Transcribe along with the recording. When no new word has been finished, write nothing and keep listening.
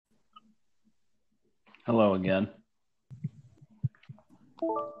Hello again.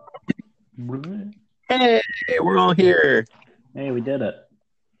 Hey, we're all here. Hey, we did it.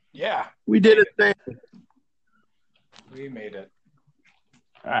 Yeah, We did a thing. we made it.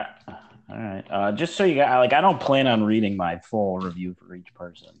 All right. All right. Just so you got, I don't plan on reading my full review for each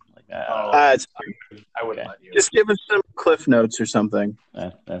person. It's I wouldn't Okay. let you. just give us some cliff notes or something.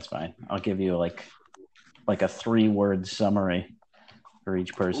 That's fine. I'll give you like a 3-word summary for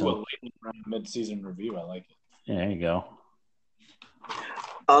each person. Ooh, a late mid-season review. I like it. Yeah, there you go.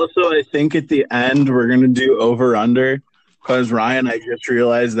 Also, I think at the end we're gonna do over under because Ryan, I just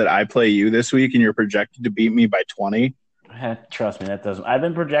realized that I play you this week and you're projected to beat me by 20. Trust me, that doesn't. I've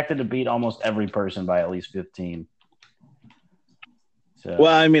been projected to beat almost every person by at least 15. So,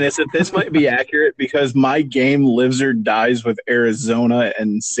 Well, I mean, this might be accurate because my game lives or dies with Arizona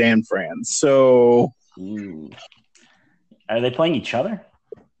and San Fran. So are they playing each other?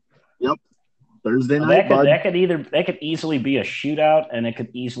 Thursday Well, night, bud. that could easily be a shootout, and it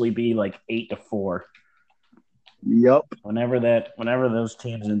could easily be like 8-4. Yep. Whenever those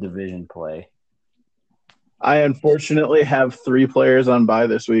teams in division play. I unfortunately have 3 players on bye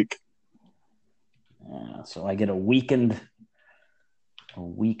this week. So I get a weakened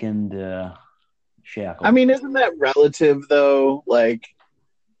shackle. I mean, isn't that relative though? Like,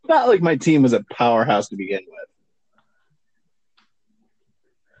 it's not like my team was a powerhouse to begin with.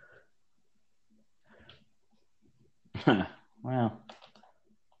 Well,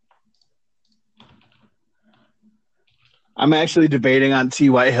 I'm actually debating on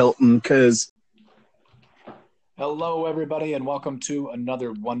T.Y. Hilton because Hello, everybody, and welcome to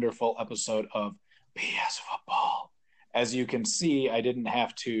another wonderful episode of BS Football. As you can see, I didn't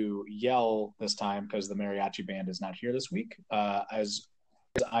have to yell this time because the mariachi band is not here this week. As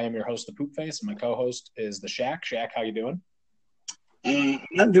I am your host, the Poop Face, and my co-host is the Shack. Shack, how you doing?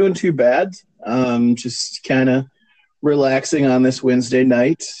 not doing too bad. Just kind of relaxing on this Wednesday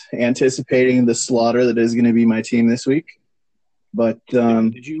night, anticipating the slaughter that is going to be my team this week. But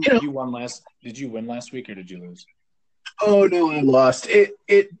Did you win last week or did you lose? Oh no, I lost it.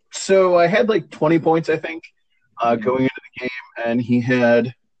 So I had like 20 points, I think, going into the game, and he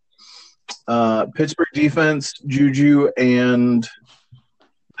had Pittsburgh defense, Juju, and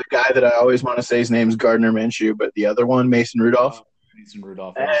the guy that I always want to say his name is Gardner Minshew, but the other one, Mason Rudolph. Mason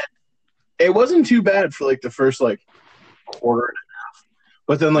Rudolph. And it wasn't too bad for like the first like quarter and a half,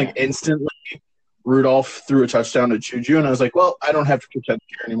 but then like instantly Rudolph threw a touchdown to Juju, and I was like, well, I don't have to pretend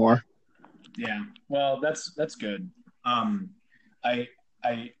to care anymore. Yeah, well, that's good.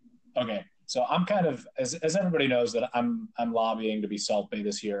 Okay. So I'm kind of, as everybody knows, that I'm lobbying to be Salt Bay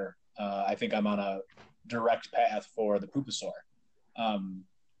this year. I think I'm on a direct path for the Pooposaur.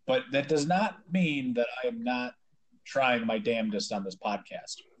 But that does not mean that I am not trying my damnedest on this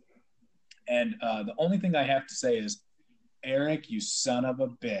podcast. And the only thing I have to say is, Eric, you son of a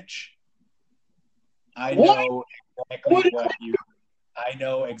bitch. I know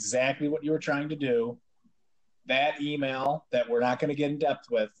exactly what you were trying to do. That email that we're not going to get in depth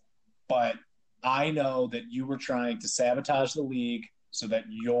with, but I know that you were trying to sabotage the league so that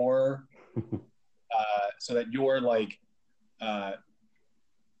you're like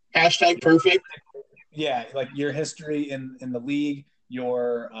Hashtag perfect. Yeah, like your history in the league,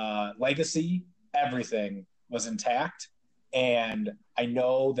 your legacy, everything was intact. And I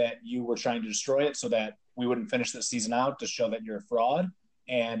know that you were trying to destroy it so that we wouldn't finish the season out to show that you're a fraud.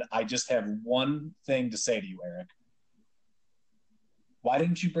 And I just have one thing to say to you, Eric. Why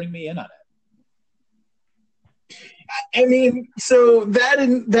didn't you bring me in on it? I mean, so that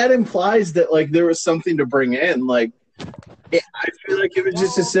implies that like there was something to bring in. Like, I feel like it was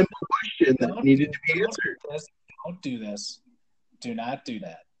just a simple question that needed to be answered. Don't do this. Do not do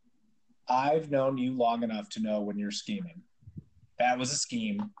that. I've known you long enough to know when you're scheming. That was a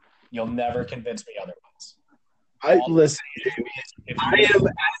scheme. You'll never convince me otherwise. Listen, Jamie. I am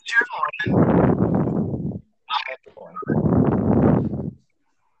at your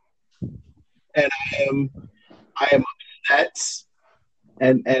and I am upset,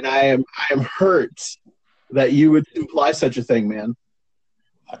 and I am hurt that you would imply such a thing, man.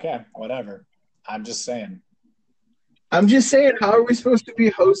 Okay, whatever. I'm just saying. How are we supposed to be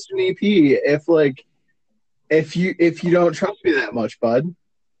host and EP if you don't trust me that much, bud?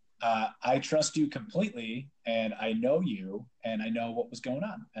 I trust you completely, and I know you, and I know what was going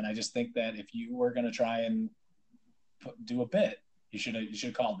on. And I just think that if you were going to try and do a bit, you should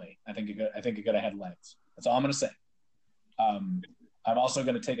have called me. I think it could have had legs. That's all I'm going to say. I'm also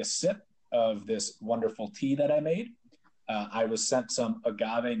going to take a sip of this wonderful tea that I made. I was sent some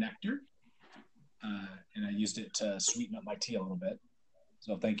agave nectar, and I used it to sweeten up my tea a little bit.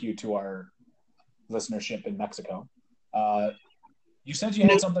 So thank you to our listenership in Mexico. You said you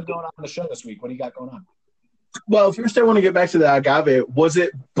had something going on the show this week. What do you got going on? Well, first I want to get back to the agave. Was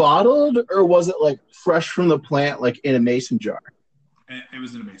it bottled or was it like fresh from the plant, like in a mason jar? It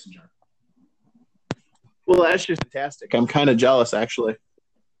was in a mason jar. Well, that's just fantastic. I'm kind of jealous, actually.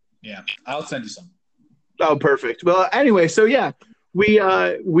 Yeah, I'll send you some. Oh, perfect. Well, anyway, so yeah, we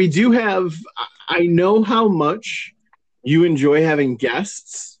do have. I know how much you enjoy having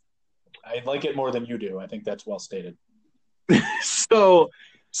guests. I like it more than you do. I think that's well stated.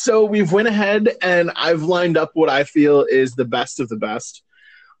 So we've went ahead and I've lined up what I feel is the best of the best.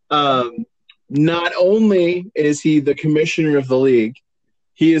 Not only is he the commissioner of the league,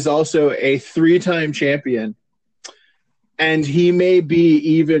 he is also a 3-time champion, and he may be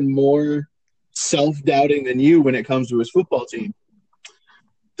even more self-doubting than you when it comes to his football team.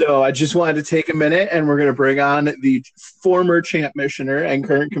 So I just wanted to take a minute, and we're going to bring on the former champ commissioner and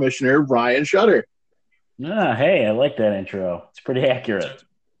current commissioner, Ryan Shutter. Hey, I like that intro. It's pretty accurate.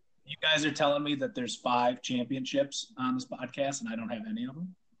 You guys are telling me that there's 5 championships on this podcast, and I don't have any of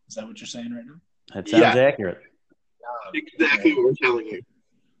them? Is that what you're saying right now? That sounds accurate. Exactly what we're telling you.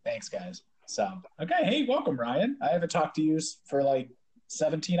 Thanks, guys. So, okay. Hey, welcome, Ryan. I haven't talked to you for like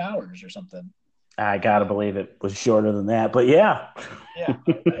 17 hours or something. I got to believe it was shorter than that, but yeah. Yeah.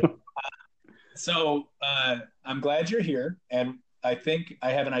 Okay. So I'm glad you're here, and I think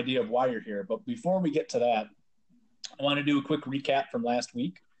I have an idea of why you're here. But before we get to that, I want to do a quick recap from last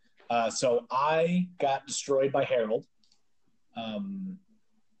week. So I got destroyed by Harold. I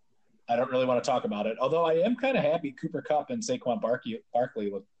don't really want to talk about it, although I am kind of happy Cooper Kupp and Saquon Barkley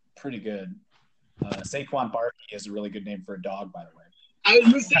look pretty good. Saquon Barkley is a really good name for a dog, by the way. I was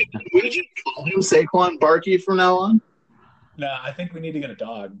going to say, can we just call him Saquon Barkley from now on? No, I think we need to get a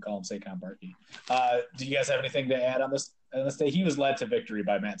dog and call him Saquon Barkley. Do you guys have anything to add on this day? He was led to victory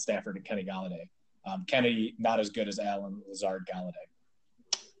by Matt Stafford and Kenny Galladay. Kenny not as good as Allen Lazard-Galladay.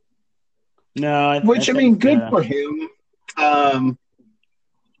 No, good for him.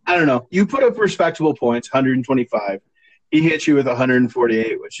 I don't know. You put up respectable points, 125. He hit you with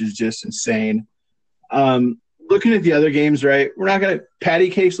 148, which is just insane. Looking at the other games, right? We're not going to – Patty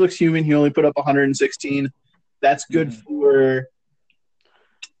Cakes looks human. He only put up 116. That's good for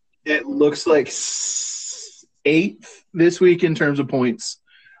 – it looks like 8th this week in terms of points.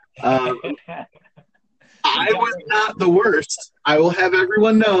 I was not the worst. I will have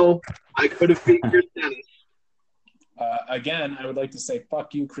everyone know I could have beat Chris Dennis. Again, I would like to say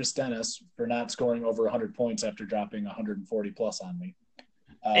fuck you, Chris Dennis, for not scoring over 100 points after dropping 140 plus on me.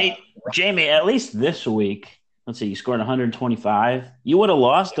 Hey, Jamie, at least this week, let's see, you scored 125. You would have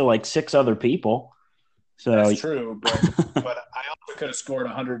lost to like 6 other people. So that's true, but I also could have scored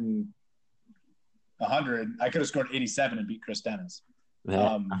 100. I could have scored 87 and beat Chris Dennis.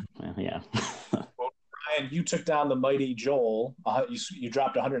 Yeah. Ryan, you took down the mighty Joel. You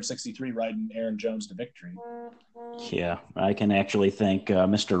dropped 163 riding Aaron Jones to victory. Yeah, I can actually thank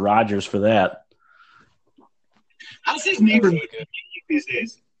Mr. Rogers for that. How's his neighborhood these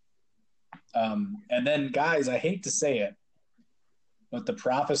days? And then, guys, I hate to say it, but the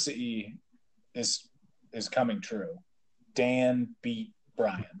prophecy is coming true. Dan beat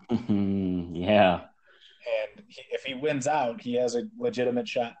Brian. Yeah. And if he wins out, he has a legitimate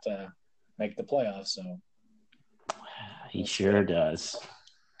shot to make the playoffs. So he sure does.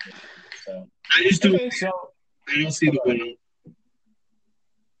 So I don't see the way.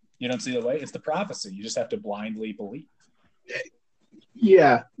 You don't see the way? It's the prophecy. You just have to blindly believe.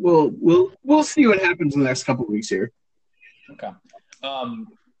 Yeah, we'll see what happens in the next couple of weeks here. Okay.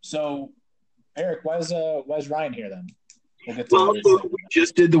 So Eric, why is Ryan here then? We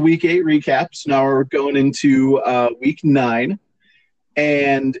just did the week 8 recaps. Now we're going into week 9,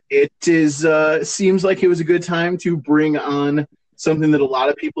 and it is seems like it was a good time to bring on something that a lot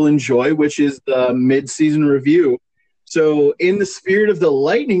of people enjoy, which is the mid-season review. So, in the spirit of the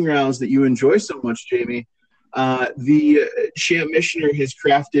lightning rounds that you enjoy so much, Jamie, the champ missioner has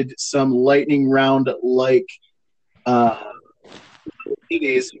crafted some lightning round like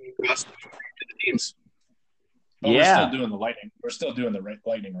CDs across the teams. But we're still doing the lightning. We're still doing the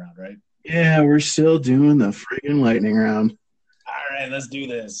lightning round, right? Yeah, we're still doing the friggin' lightning round. All right, let's do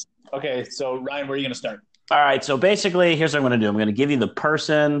this. Okay, so Ryan, where are you going to start? All right, so basically, here's what I'm going to do. I'm going to give you the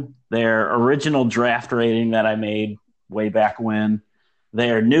person, their original draft rating that I made way back when,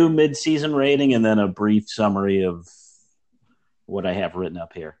 their new midseason rating, and then a brief summary of what I have written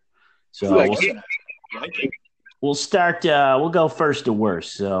up here. So we'll start. We'll go first to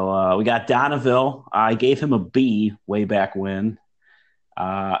worst. So we got Donaville. I gave him a B way back when.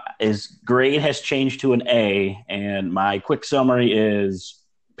 His grade has changed to an A, and my quick summary is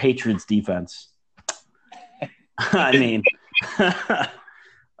Patriots defense. I mean,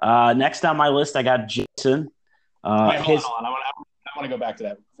 next on my list, I got Jason. Wait, hold on. I want to go back to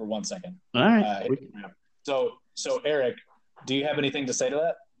that for 1 second. All right. So Eric, do you have anything to say to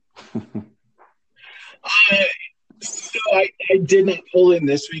that? So I didn't pull in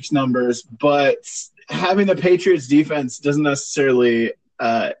this week's numbers, but having the Patriots defense doesn't necessarily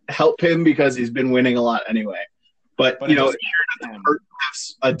help him because he's been winning a lot anyway. But you know,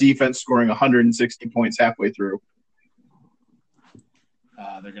 a defense scoring 160 points halfway through.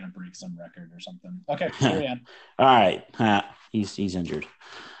 They're going to break some record or something. Okay, carry on. All right. He's injured.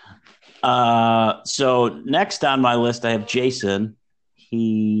 So next on my list, I have Jason.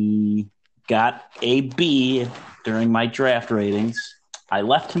 He got a B during my draft ratings. I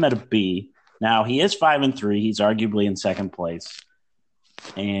left him at a B. Now he is 5-3. He's arguably in second place.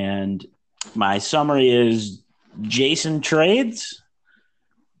 And my summary is Jason trades.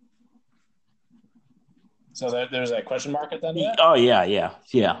 So there's a question mark at the end of that? Oh, yeah.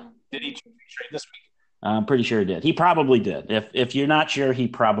 Did he trade this week? I'm pretty sure he did. He probably did. If you're not sure, he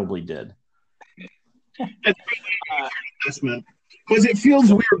probably did. Because it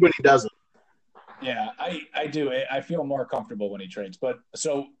feels weird when he doesn't. Yeah, I do. I feel more comfortable when he trades. But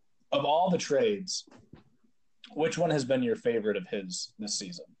so of all the trades, which one has been your favorite of his this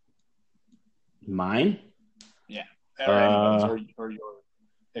season? Mine? Yeah. Or your,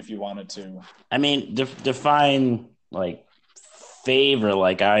 if you wanted to. I mean, define like favorite.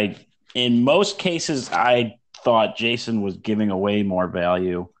 Like in most cases, I thought Jason was giving away more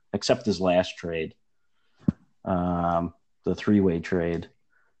value, except his last trade, the 3-way trade.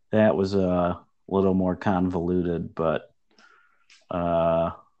 That was a little more convoluted, but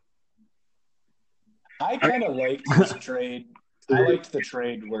I kind of liked this trade. I liked the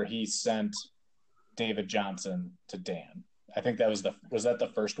trade where he sent David Johnson to Dan. I think that was that the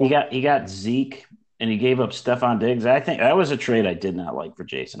first one? He got Zeke and he gave up Stephon Diggs. I think that was a trade I did not like for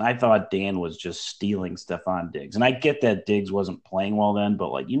Jason. I thought Dan was just stealing Stephon Diggs. And I get that Diggs wasn't playing well then,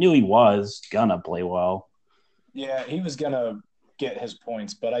 but like you knew he was gonna play well. Yeah, he was gonna get his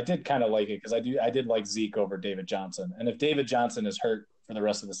points, but I did kind of like it because I did like Zeke over David Johnson. And if David Johnson is hurt for the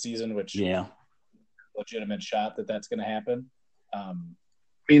rest of the season, which legitimate shot that's going to happen.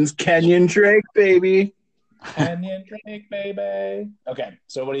 Means Kenyon Drake, baby. Kenyon Drake, baby. Okay,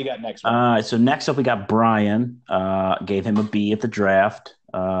 so what do you got next? So next up we got Brian. Gave him a B at the draft,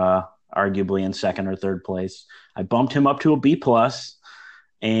 arguably in second or third place. I bumped him up to a B+,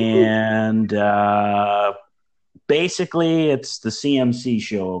 and basically it's the CMC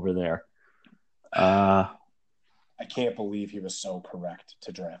show over there. I can't believe he was so correct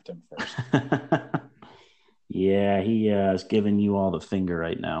to draft him first. Yeah, he is giving you all the finger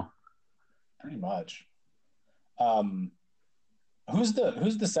right now. Pretty much. Who's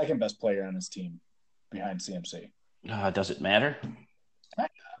the second best player on his team behind CMC? Does it matter?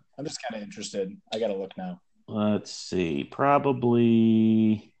 I'm just kind of interested. I got to look now. Let's see.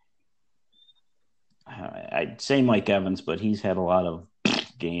 Probably, I'd say Mike Evans, but he's had a lot of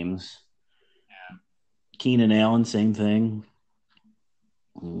games. Yeah. Keenan Allen, same thing.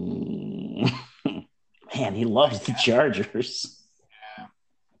 Man, he loves the Chargers. Yeah,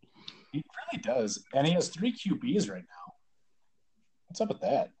 he really does. And he has 3 QBs right now. What's up with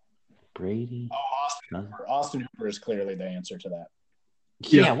that? Brady. Oh, Austin Hooper. Austin Hooper is clearly the answer to that.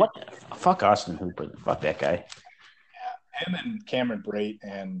 Yeah, what? Fuck Austin Hooper. Fuck that guy. Yeah, him and Cameron Brate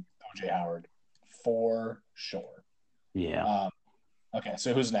and O.J. Howard, for sure. Yeah. Okay,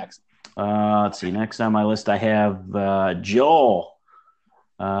 so who's next? Let's see. Next on my list, I have Joel.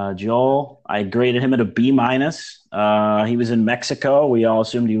 Joel, I graded him at a B-. He was in Mexico. We all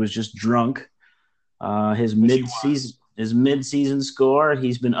assumed he was just drunk. His mid-season score,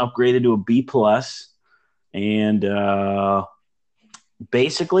 he's been upgraded to a B+. And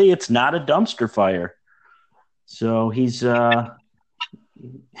basically, it's not a dumpster fire. So he's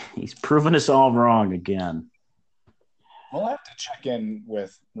proven us all wrong again. We'll have to check in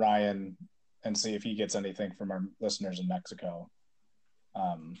with Ryan and see if he gets anything from our listeners in Mexico.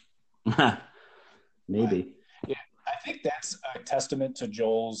 Maybe. Yeah, I think that's a testament to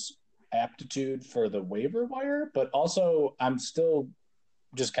Joel's aptitude for the waiver wire, but also I'm still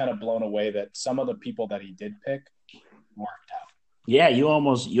just kind of blown away that some of the people that he did pick worked out. Yeah, you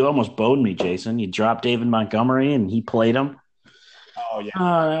almost boned me, Jason. You dropped David Montgomery and he played him. Oh yeah.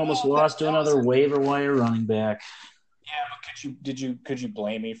 I almost lost to another waiver wire running back. Yeah, but could you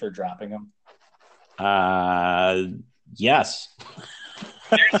blame me for dropping him? Yes.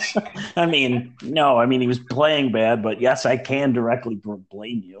 I mean, no. I mean, he was playing bad, but yes, I can directly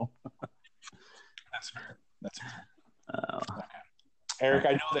blame you. That's fair. Okay. Eric,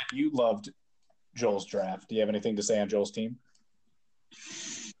 I know that you loved Joel's draft. Do you have anything to say on Joel's team?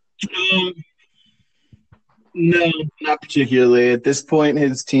 No, not particularly. At this point,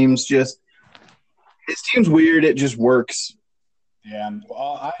 his team's weird. It just works. Yeah.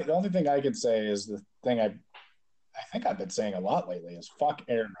 Well, the only thing I could say is the thing I think I've been saying a lot lately is fuck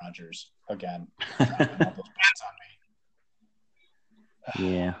Aaron Rodgers again. Dropping all those points on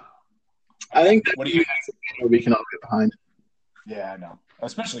me. Yeah. I think that What do you we can all get behind. Yeah, I know.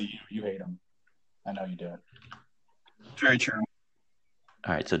 Especially you. You hate him. I know you do. Very true.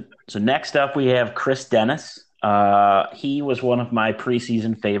 All right, so next up we have Chris Dennis. He was one of my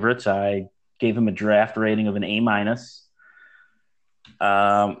preseason favorites. I gave him a draft rating of an A minus.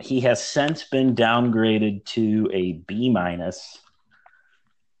 He has since been downgraded to a B minus.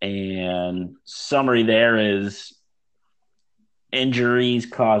 And summary there is injuries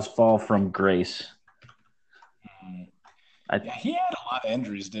cause fall from grace. Yeah, he had a lot of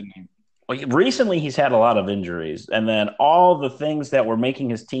injuries, didn't he? Well, recently he's had a lot of injuries, and then all the things that were making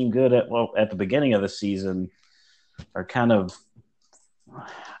his team good at the beginning of the season are kind of,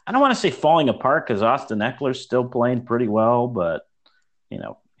 I don't want to say falling apart because Austin Eckler's still playing pretty well, but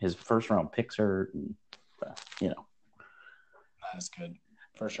his first round picks are, That's good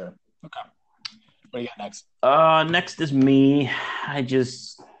for sure. Okay, what do you got next? Next is me. I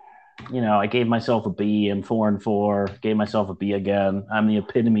just, I gave myself a B. I'm 4-4. Gave myself a B again. I'm the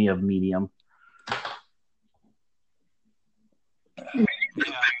epitome of medium. I'm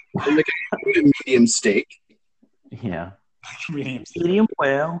like a medium steak. Yeah. Medium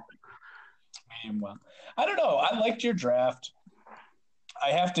well. Medium well. I don't know. I liked your draft.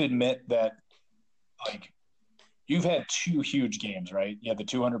 I have to admit that, you've had 2 huge games, right? You had the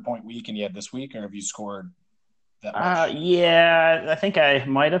 200-point week and you had this week, or have you scored that much? Yeah, I think I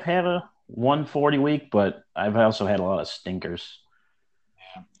might have had a 140 week, but I've also had a lot of stinkers.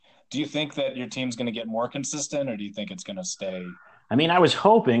 Yeah. Do you think that your team's going to get more consistent, or do you think it's going to stay? I mean, I was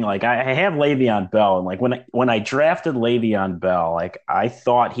hoping, I have Le'Veon Bell, and when I drafted Le'Veon Bell, I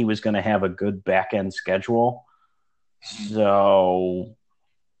thought he was going to have a good back end schedule. So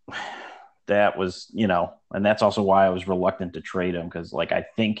that was, and that's also why I was reluctant to trade him, because I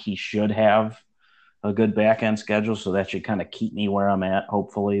think he should have a good back end schedule, so that should kind of keep me where I'm at,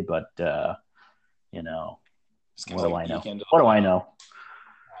 hopefully. But what do I know? What do I know?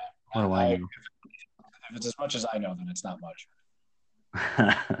 What do I know? If it's as much as I know, then it's not much.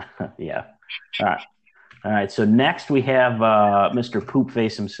 Yeah. All right. So next we have Mr. Poop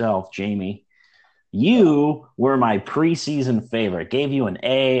Face himself, Jamie. You were my preseason favorite. Gave you an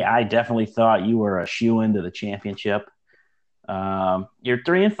A. I definitely thought you were a shoo-in to the championship. You're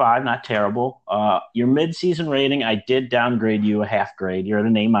 3-5, not terrible. Your mid-season rating, I did downgrade you a half grade. You're at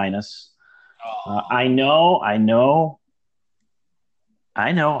an A minus. I know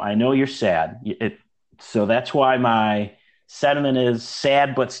you're sad. So that's why my sentiment is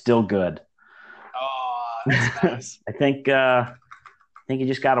sad but still good. Oh, that's nice. I think you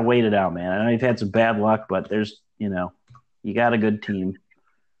just got to wait it out, man. I know you've had some bad luck, but there's, you got a good team.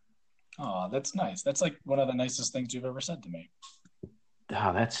 Oh, that's nice. That's one of the nicest things you've ever said to me.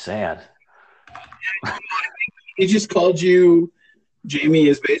 Oh, that's sad. He just called you, Jamie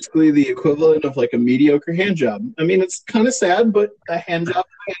is basically the equivalent of a mediocre hand job. I mean, it's kind of sad, but a hand job's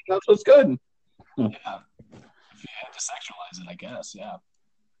what's good. Yeah. If you had to sexualize it, I guess. Yeah.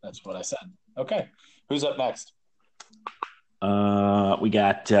 That's what I said. Okay. Who's up next? We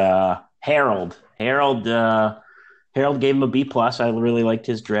got Harold. Harold gave him a B plus. I really liked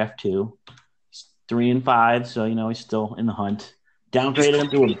his draft too. He's 3-5, so he's still in the hunt. Downgraded him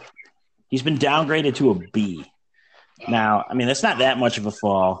to he's been downgraded to a B. Now, I mean, that's not that much of a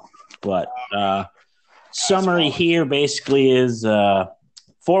fall, but summary here basically is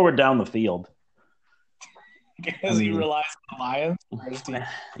forward down the field. Because he relies on the Lions?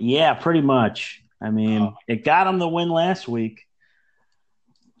 Yeah, pretty much. I mean, it got him the win last week.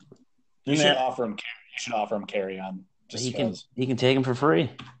 You should offer him carry on. He can take him for free.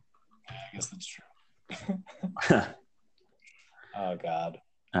 Yeah, I guess that's true. Oh God.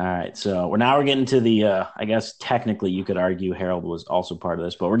 All right, so we're getting to the. I guess technically you could argue Harold was also part of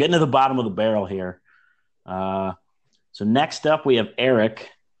this, but we're getting to the bottom of the barrel here. So next up we have Eric.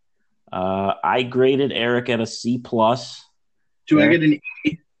 I graded Eric at a C plus. Do I get an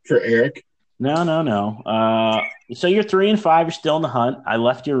E for Eric? No. So you're 3-5. You're still in the hunt. I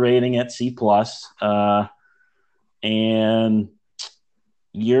left your rating at C plus, and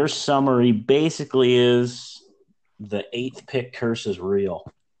your summary basically is the 8th pick curse is real.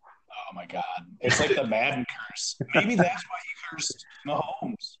 Oh my God! It's like the Madden curse. Maybe that's why he cursed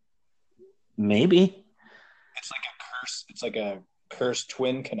Mahomes. Maybe it's like a curse. It's like a cursed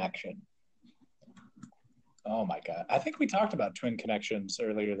twin connection. Oh my God. I think we talked about twin connections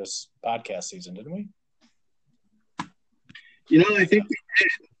earlier this podcast season, didn't we? I think we did.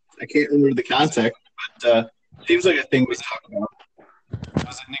 I can't remember the context, but seems like a thing we talked about.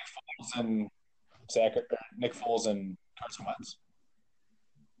 Was it Nick Foles and Carson Wentz?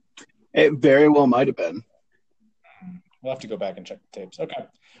 It very well might have been. We'll have to go back and check the tapes. Okay.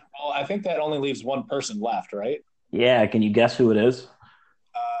 Well, I think that only leaves one person left, right? Yeah, can you guess who it is?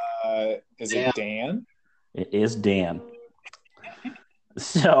 Is it Dan? It is Dan.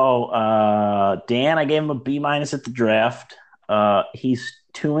 So Dan, I gave him a B- at the draft. He's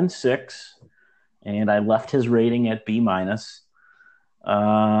 2-6, and I left his rating at B-.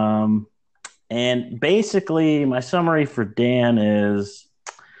 And basically, my summary for Dan is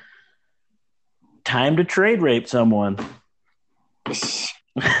time to trade rape someone. And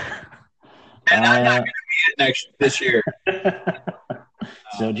I'm not going to be it this year.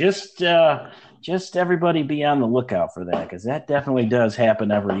 So just everybody be on the lookout for that, because that definitely does happen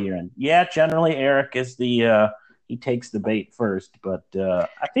every year. And yeah, generally Eric is he takes the bait first, but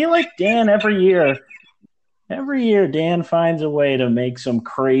I feel like Dan every year Dan finds a way to make some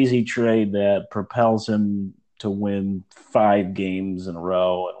crazy trade that propels him to win 5 games in a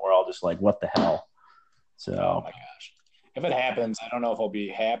row, and we're all just like, what the hell? So, oh my gosh. If it happens, I don't know if I'll be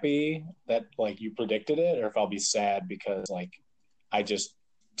happy that like you predicted it, or if I'll be sad because like I just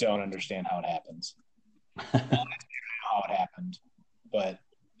don't understand how it happens. How it happened, but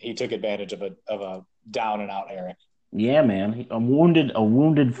he took advantage of a down and out Eric. Yeah, man, a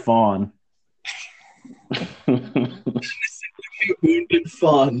wounded fawn. Wounded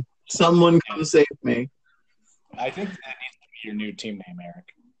fawn. Someone come save me. I think that needs to be your new team name,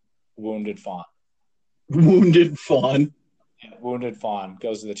 Eric. Wounded Fawn. Wounded Fawn. Yeah, Wounded Fawn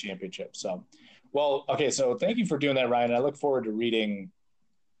goes to the championship. So, well, okay. So thank you for doing that, Ryan. I look forward to reading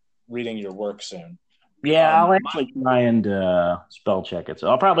your work soon. Yeah, I'll actually try and spell check it. So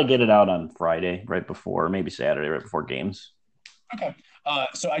I'll probably get it out on Friday, right before, maybe Saturday, right before games. Okay.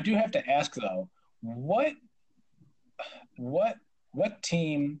 So I do have to ask though, what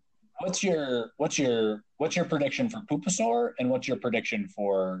team? What's your prediction for Pupusaur, and what's your prediction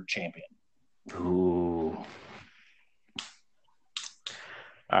for champion? Ooh.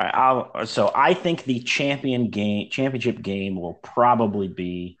 All right. So I think the championship game will probably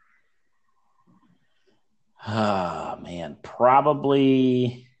be.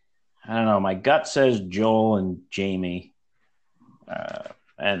 Probably. I don't know. My gut says Joel and Jamie.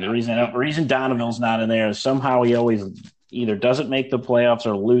 And the reason Donovan's not in there is somehow he always either doesn't make the playoffs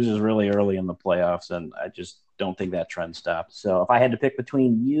or loses really early in the playoffs, and I just don't think that trend stops. So if I had to pick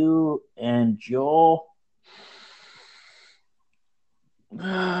between you and Joel,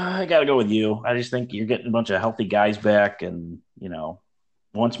 I got to go with you. I just think you're getting a bunch of healthy guys back, and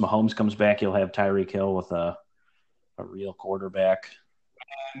once Mahomes comes back, you'll have Tyreek Hill with a real quarterback.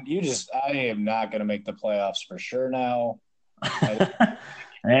 And I am not going to make the playoffs for sure now.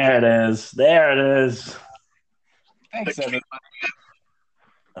 There it is. Thanks, everybody.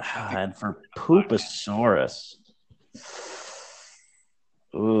 And for Pupusaurus,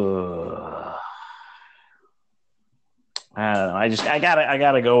 I don't know. I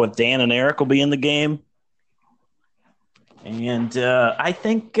gotta go with Dan and Eric will be in the game, and I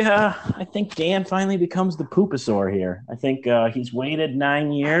think Dan finally becomes the Pupusaur here. I think he's waited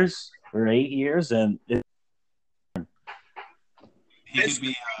 9 years or 8 years, and he could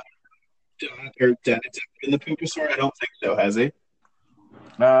be or Dennis in the Pupusaur? I don't think so. Has he?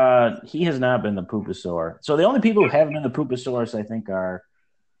 He has not been the Pupusaur. So the only people who haven't been the Pupusaurus, I think, are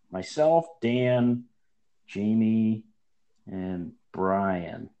myself, Dan, Jamie, and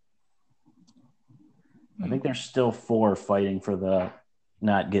Brian. I think there's still 4 fighting for the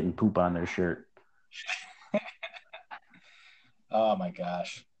not getting poop on their shirt. Oh my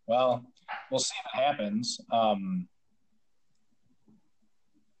gosh. Well, we'll see if it happens.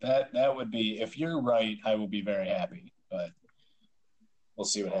 That would be, if you're right, I will be very happy, but we'll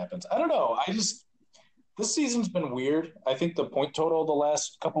see what happens. I don't know. This season's been weird. I think the point total the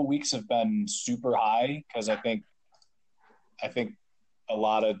last couple weeks have been super high because I think a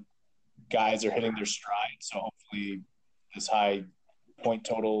lot of guys are hitting their stride. So hopefully this high point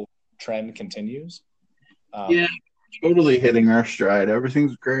total trend continues. Yeah, totally hitting our stride.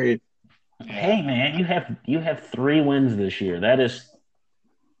 Everything's great. Yeah. Hey man, you have 3 wins this year. That is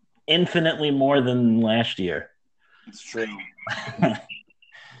infinitely more than last year. It's true.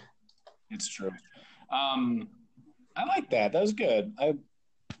 It's true. I like that. That was good. I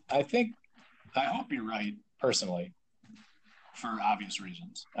hope you're right personally, for obvious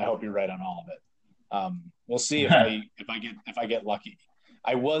reasons. I hope you're right on all of it. We'll see if I get lucky.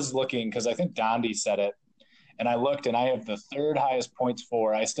 I was looking because I think Dondi said it. And I looked, and I have the third highest points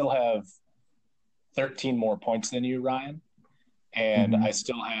for. I still have 13 more points than you, Ryan, and I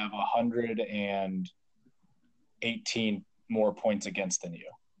still have 118 more points against than you.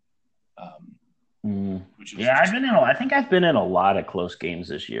 Which is I think I've been in a lot of close games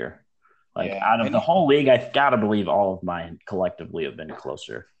this year. Out of the whole league, I've got to believe all of mine collectively have been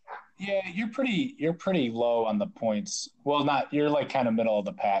closer. Yeah, you're pretty low on the points. Well, you're like kind of middle of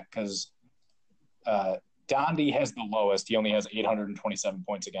the pack because Dondi has the lowest. He only has 827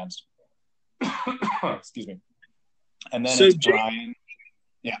 points against. Excuse me. And then it's Brian.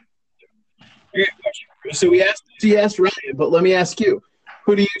 Yeah. So he asked Ryan, but let me ask you: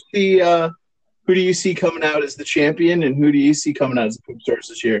 who do you see coming out as the champion, and who do you see coming out as the Poop Stars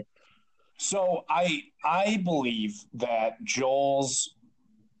this year? So I believe that Joel's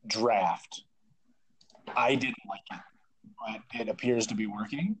draft, I didn't like it, but it appears to be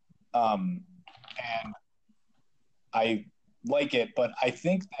working, and I like it. But I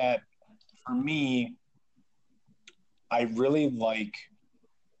think that for me, I really like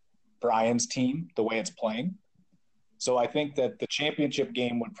Brian's team, the way it's playing. So I think that the championship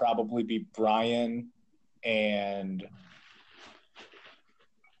game would probably be Brian and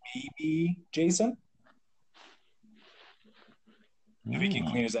maybe Jason. If he can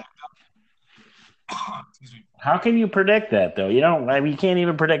clean his act up. Excuse me. How can you predict that, though? You can't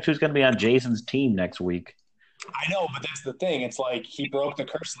even predict who's going to be on Jason's team next week. I know, but that's the thing. It's like he broke the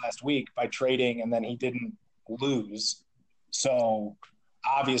curse last week by trading, and then he didn't lose. So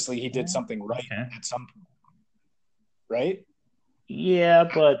obviously he did something right at some point. Right? Yeah,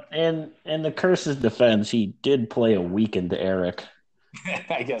 but in the curse's defense, he did play a weakened Eric.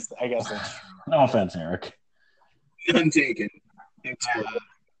 I guess that's true. No offense, Eric. None taken. Well,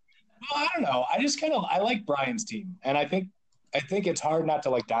 I don't know. I like Brian's team, and I think it's hard not to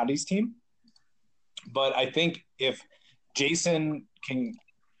like Dondi's team. But I think if Jason can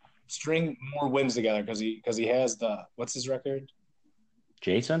string more wins together, because he has what's his record?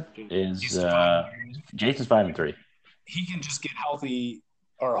 Jason's 5-3. He can just get healthy,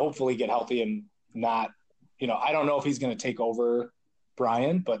 or hopefully get healthy, and not. I don't know if he's going to take over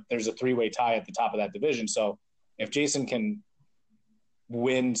Brian, but there's a 3-way tie at the top of that division. So if Jason can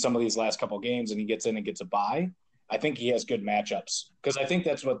win some of these last couple of games and he gets in and gets a bye, I think he has good matchups, because I think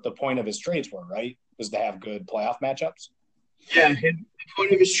that's what the point of his trades were, right? Was to have good playoff matchups. Yeah, the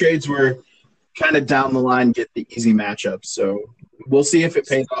point of his trades were kind of down the line, get the easy matchups. So we'll see if it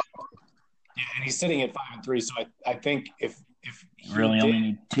pays off. Yeah, and he's sitting at 5-3, so I think if he really only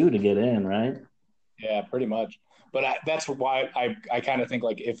need 2 to get in, right? Yeah, pretty much. But that's why I kind of think,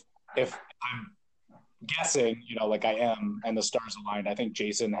 like, if I'm guessing, like I am, and the stars aligned, I think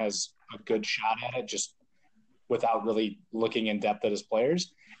Jason has a good shot at it, just without really looking in depth at his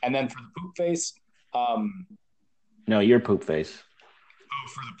players. And then for the poop face, no, you're poop face. Oh,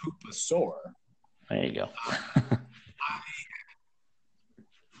 for the pooposaur. There you go.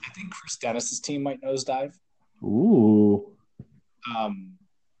 I think Chris Dennis's team might nosedive. Ooh.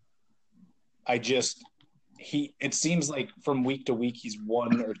 It seems like from week to week he's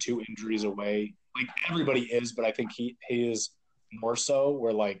 1 or 2 injuries away. Like everybody is, but I think he is more so,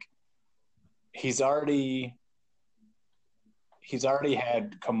 where like he's already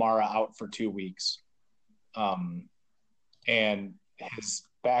had Kamara out for 2 weeks. And his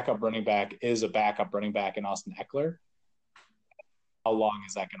backup running back is a backup running back in Austin Eckler. How long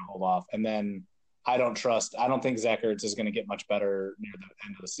is that going to hold off? And then I don't think Zach Ertz is going to get much better near the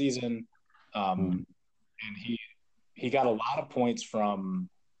end of the season. And he got a lot of points from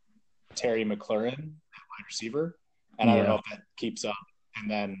Terry McLaurin, wide receiver. And I don't know if that keeps up. And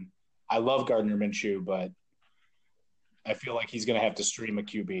then I love Gardner Minshew, but I feel like he's going to have to stream a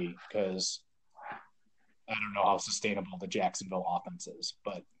QB, because I don't know how sustainable the Jacksonville offense is.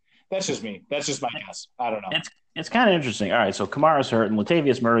 But that's just me. That's just my guess. I don't know. It's kind of interesting. All right, so Kamara's hurt, and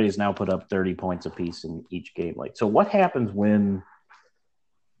Latavius Murray has now put up 30 points apiece in each game. So what happens when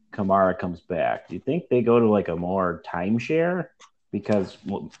Kamara comes back? Do you think they go to like a more timeshare because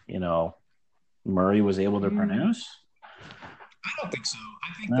Murray was able to produce? I don't think so.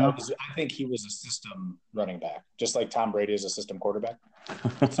 I think he was a system running back, just like Tom Brady is a system quarterback.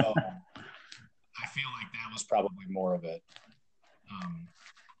 So I feel like that was probably more of it.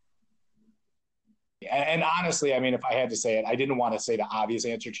 And honestly, I mean, if I had to say it, I didn't want to say the obvious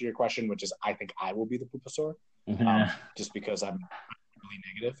answer to your question, which is I think I will be the Pooposaur, just because I'm really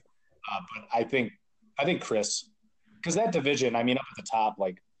negative. But I think Chris, because that division, I mean, up at the top,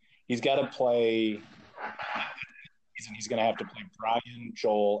 like he's got to play. He's going to have to play Brian,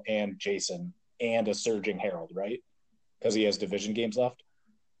 Joel, and Jason, and a surging Harold, right? Because he has division games left.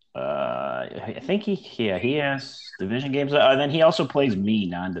 I think he has division games. Then he also plays me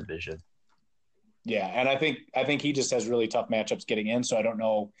non-division. Yeah, and I think he just has really tough matchups getting in. So I don't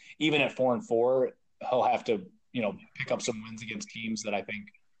know. Even at 4-4, he'll have to pick up some wins against teams that I think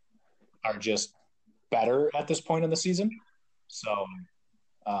are just better at this point in the season. So,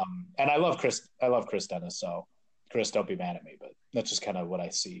 and I love Chris. I love Chris Dennis. So, Chris, don't be mad at me, but that's just kind of what I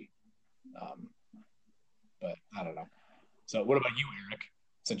see. But I don't know. So, what about you, Eric?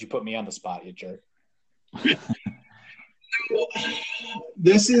 Since you put me on the spot, you jerk.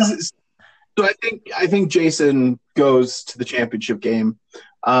 This is so. I think Jason goes to the championship game.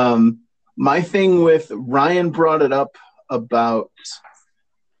 My thing with Ryan brought it up about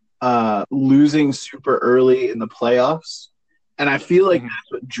losing super early in the playoffs, and I feel like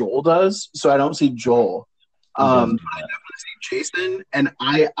that's what Joel does. So I don't see Joel. I definitely see Jason, and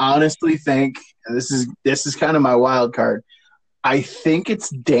I honestly think, and this is kind of my wild card. I think it's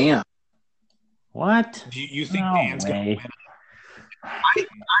Dan. What? You think No Dan's going to win? I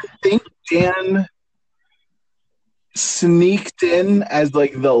think Dan sneaked in as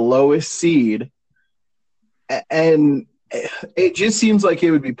like the lowest seed, and it just seems like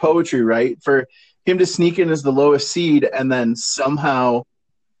it would be poetry, right? For him to sneak in as the lowest seed and then somehow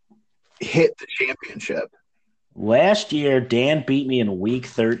hit the championship. Last year, Dan beat me in week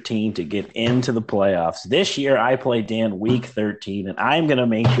 13 to get into the playoffs. This year, I play Dan week 13, and I'm going to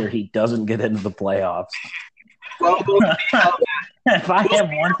make sure he doesn't get into the playoffs. Well, if I have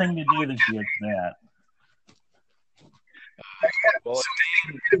one thing to do this year, it's that. Well, it's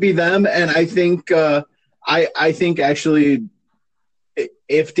going to be them, and I think I think actually,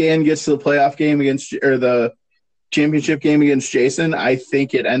 if Dan gets to the playoff game against or the championship game against Jason, I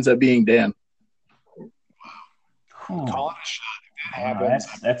think it ends up being Dan. Call it a shot. If that happens,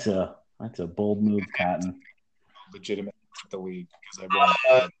 that's a bold move, Cotton. Legitimate the league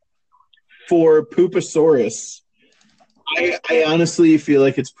because for Pooposaurus, I honestly feel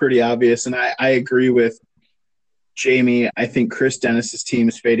like it's pretty obvious, and I agree with Jamie. I think Chris Dennis's team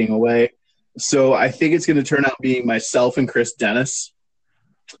is fading away, so I think it's going to turn out being myself and Chris Dennis.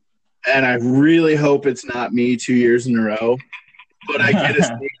 And I really hope it's not me 2 years in a row, but I get a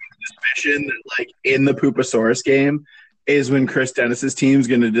sneaky suspicion that, like, in the Pooposaurus game is when Chris Dennis's team is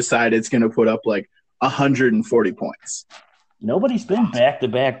going to decide it's going to put up like 140 points. Nobody's been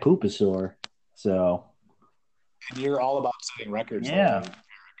back-to-back Pooposaur, so. And you're all about setting records. Yeah.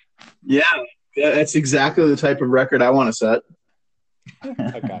 Yeah, that's exactly the type of record I want to set.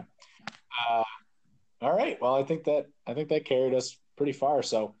 Okay. All right. Well, I think that carried us pretty far.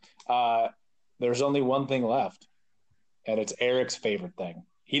 So there's only one thing left, and it's Eric's favorite thing.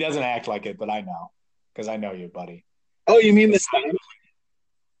 He doesn't act like it, but I know because I know you, buddy. Oh, you mean the sign?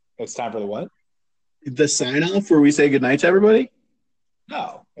 It's time for the what? The sign off where we say goodnight to everybody?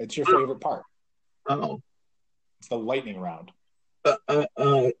 No, it's your favorite part. Oh, it's the lightning round.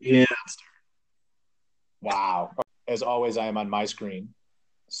 Yeah. Wow. As always, I am on my screen,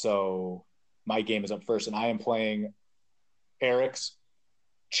 so my game is up first, and I am playing Eric's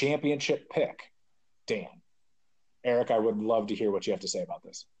championship pick, Dan. Eric, I would love to hear what you have to say about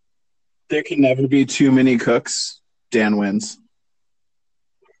this. There can never be too many cooks. Dan wins.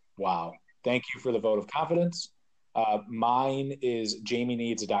 Wow. Thank you for the vote of confidence. Mine is Jamie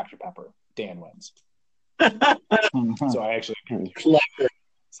needs a Dr. Pepper. Dan wins. So I actually clever.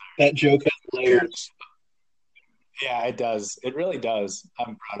 That joke has layers. Yeah, it does. It really does.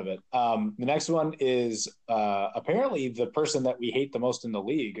 I'm proud of it. The next one is apparently the person that we hate the most in the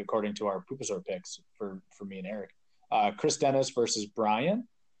league, according to our Pooposaur picks for me and Eric. Chris Dennis versus Brian.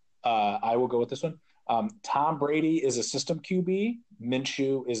 I will go with this one. Tom Brady is a system QB.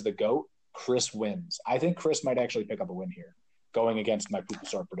 Minshew is the GOAT. Chris wins. I think Chris might actually pick up a win here, going against my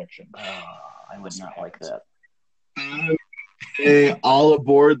Pooposaur prediction. I would not like that. All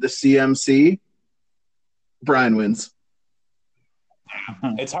aboard the CMC. Brian wins.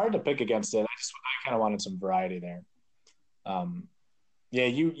 It's hard to pick against it. I kind of wanted some variety there. Yeah,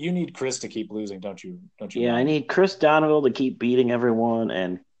 you need Chris to keep losing, don't you? Yeah, I need Chris Donovan to keep beating everyone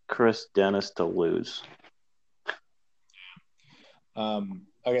and Chris Dennis to lose.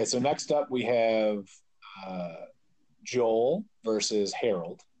 Okay, so next up we have Joel versus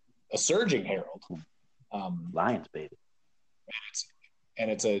Harold, a surging Harold. Lions, baby.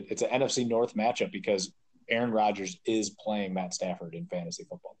 And it's an NFC North matchup because Aaron Rodgers is playing Matt Stafford in fantasy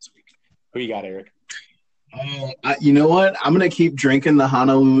football this week. Who you got, Eric? You know what? I'm going to keep drinking the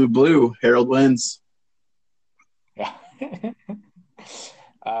Honolulu Blue. Harold wins. Yeah.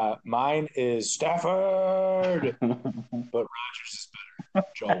 Mine is Stafford, but Rodgers is better.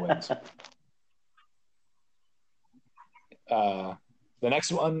 Joel wins. The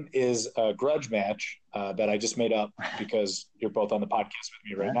next one is a grudge match that I just made up because you're both on the podcast with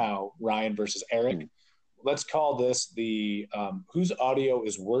me right now. Ryan versus Eric. Let's call this the Whose Audio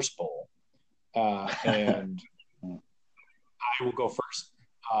is Worse Bowl. And I will go first.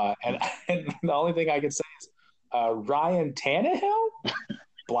 And the only thing I can say is Ryan Tannehill,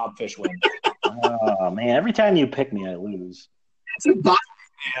 Blobfish win. Oh, man. Every time you pick me, I lose. Yeah,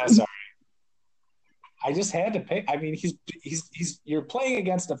 sorry. I just had to pick. I mean, you're playing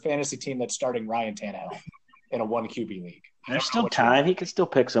against a fantasy team that's starting Ryan Tannehill in a 1 QB league. There's still time. He can still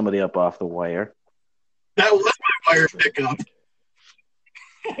pick somebody up off the wire. That was my wire pickup.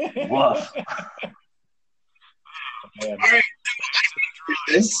 Woof. Man. All right.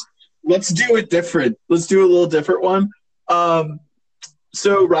 Let's do it different. Let's do a little different one.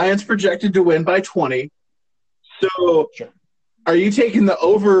 So Ryan's projected to win by 20. So Sure. Are you taking the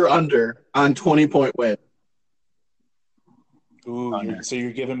over or under on 20-point win? Ooh, so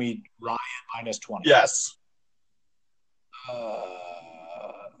you're giving me Ryan minus 20. Yes.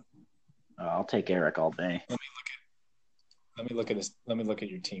 I'll take Eric all day. Let me look at this. Let me look at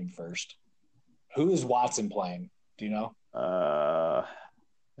your team first. Who is Watson playing? Do you know? Now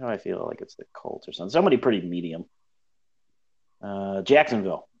I feel like it's the Colts or something. Somebody pretty medium.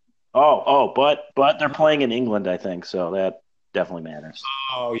 Jacksonville. But they're playing in England, I think, so that definitely matters.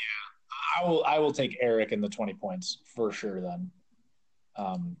 Oh yeah, I will take Eric in the 20 points for sure then,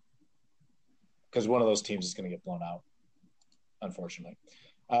 because one of those teams is going to get blown out, unfortunately.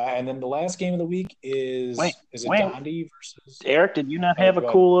 And then the last game of the week is Gandhi versus Eric? Did you not have a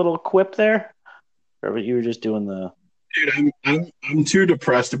cool little quip there, or you were just doing the? Dude, I'm too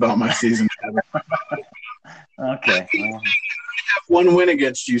depressed about my season. Okay. I have one win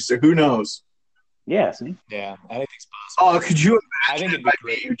against you, so who knows? Yeah, see? Yeah, I think it's possible. Oh, could you I think imagine it'd if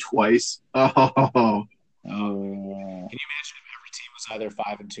be I beat you twice? Oh. Can you imagine if every team was either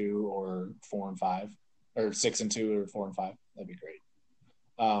 5-2 or 4-5, or 6-2 or 4-5? That'd be great.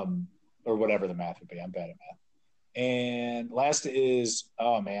 Or whatever the math would be. I'm bad at math. And last is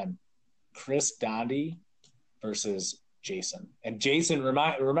Chris Dondi versus Jason. And Jason,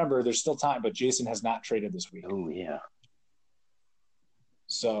 remember, there's still time, but Jason has not traded this week. Oh yeah.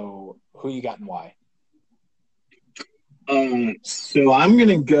 So who you got and why? So I'm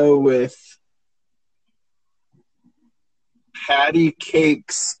gonna go with Patty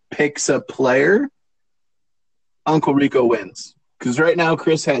Cakes picks a player. Uncle Rico wins because right now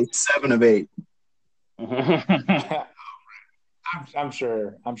Chris has 7 of 8. I'm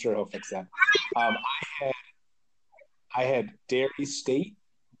sure he'll fix that. I had Dairy State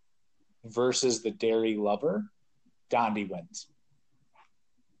versus the Dairy Lover. Dondi wins.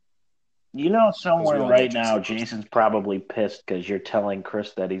 You know, somewhere right now, Jason's probably pissed because you're telling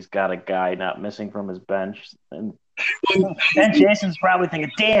Chris that he's got a guy not missing from his bench. And Jason's probably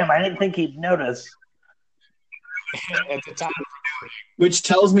thinking, damn, I didn't think he'd notice. At the time. Which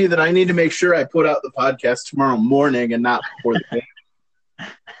tells me that I need to make sure I put out the podcast tomorrow morning and not before the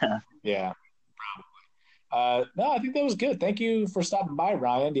game. Yeah, probably. No, I think that was good. Thank you for stopping by,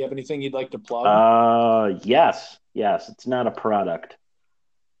 Ryan. Do you have anything you'd like to plug? Yes. It's not a product.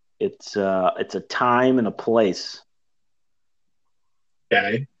 It's a time and a place.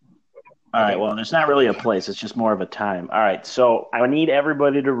 Okay. All right. Well, it's not really a place. It's just more of a time. All right. So I need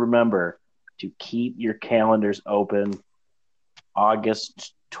everybody to remember to keep your calendars open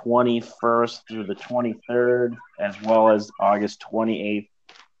August 21st through the 23rd, as well as August 28th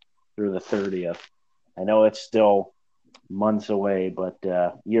through the 30th. I know it's still months away, but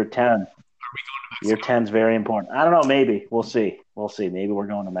year 10. Year 10 is very important. I don't know. Maybe. We'll see. Maybe we're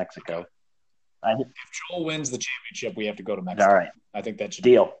going to Mexico. If Joel wins the championship, we have to go to Mexico. All right. I think that should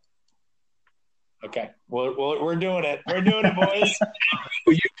deal. Okay. Well, we're doing it. We're doing it, boys.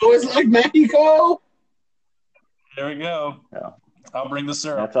 You boys like Mexico? There we go. Yeah. I'll bring the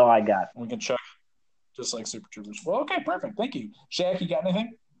syrup. That's all I got. We can chug it just like Super Troopers. Well, okay, perfect. Thank you. Shaq, you got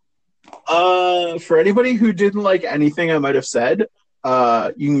anything? For anybody who didn't like anything I might have said,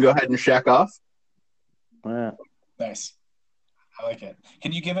 you can go ahead and shack off. Yeah. Nice. I like it.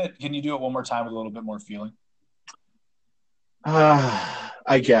 Can you do it one more time with a little bit more feeling?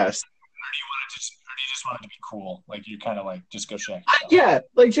 I guess. Or do you just want it to be cool? Like you kind of like just go shack yourself. Yeah,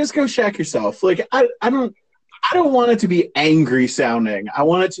 like just go shack yourself. Like I don't want it to be angry sounding. I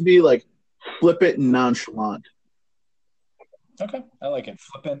want it to be like flippant and nonchalant. Okay, I like it.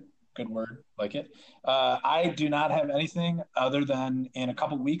 Flippant, good word. Like it. I do not have anything other than in a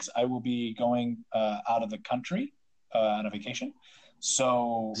couple weeks I will be going out of the country on a vacation.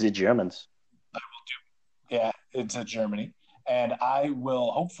 So the Germans. I will do. Yeah, into Germany, and I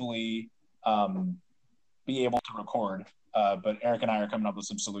will hopefully be able to record But Eric and I are coming up with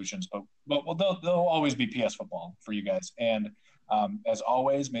some solutions. But they'll always be PS football for you guys. And as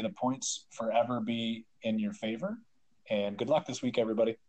always, may the points forever be in your favor. And good luck this week, everybody.